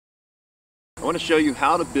want to show you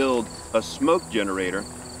how to build a smoke generator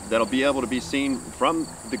that'll be able to be seen from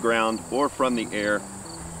the ground or from the air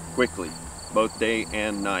quickly, both day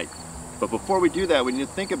and night. But before we do that, we need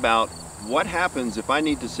to think about what happens if I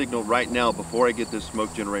need to signal right now before I get this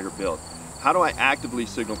smoke generator built. How do I actively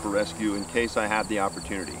signal for rescue in case I have the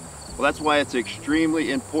opportunity? Well, that's why it's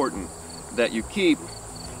extremely important that you keep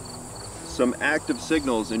some active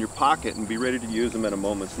signals in your pocket and be ready to use them at a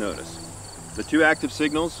moment's notice. The two active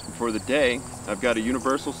signals for the day, I've got a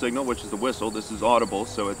universal signal, which is the whistle. This is audible,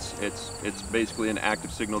 so it's basically an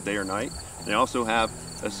active signal day or night. And I also have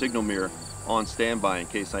a signal mirror on standby in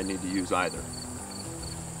case I need to use either.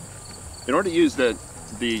 In order to use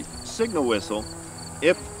the signal whistle,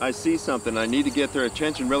 if I see something, I need to get their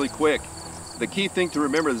attention really quick. The key thing to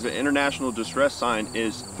remember is the international distress sign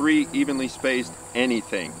is 3 evenly spaced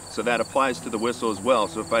anything. So that applies to the whistle as well.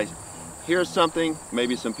 So if I hear something,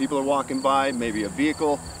 maybe some people are walking by, maybe a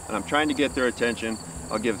vehicle, and I'm trying to get their attention,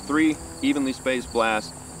 I'll give 3 evenly spaced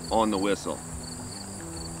blasts on the whistle.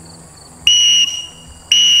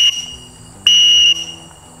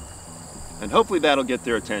 And hopefully that'll get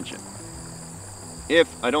their attention. If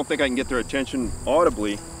I don't think I can get their attention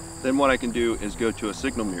audibly, then what I can do is go to a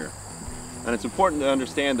signal mirror. And it's important to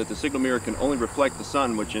understand that the signal mirror can only reflect the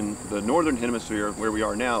sun, which in the northern hemisphere, where we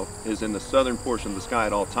are now, is in the southern portion of the sky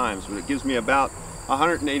at all times. But it gives me about a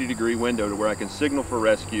 180-degree window to where I can signal for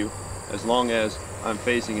rescue as long as I'm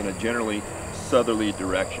facing in a generally southerly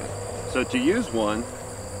direction. So to use one,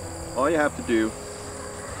 all you have to do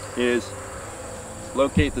is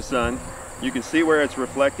locate the sun. You can see where it's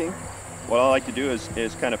reflecting. What I like to do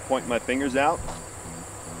is kind of point my fingers out.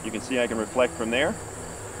 You can see I can reflect from there.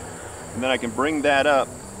 And then I can bring that up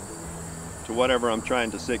to whatever I'm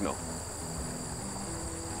trying to signal.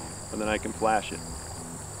 And then I can flash it.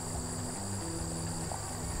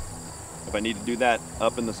 If I need to do that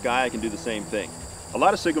up in the sky, I can do the same thing. A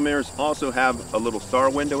lot of signal mirrors also have a little star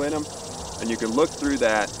window in them, and you can look through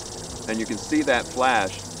that and you can see that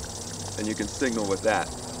flash and you can signal with that.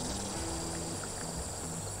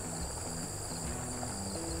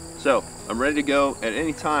 So I'm ready to go at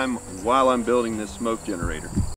any time while I'm building this smoke generator.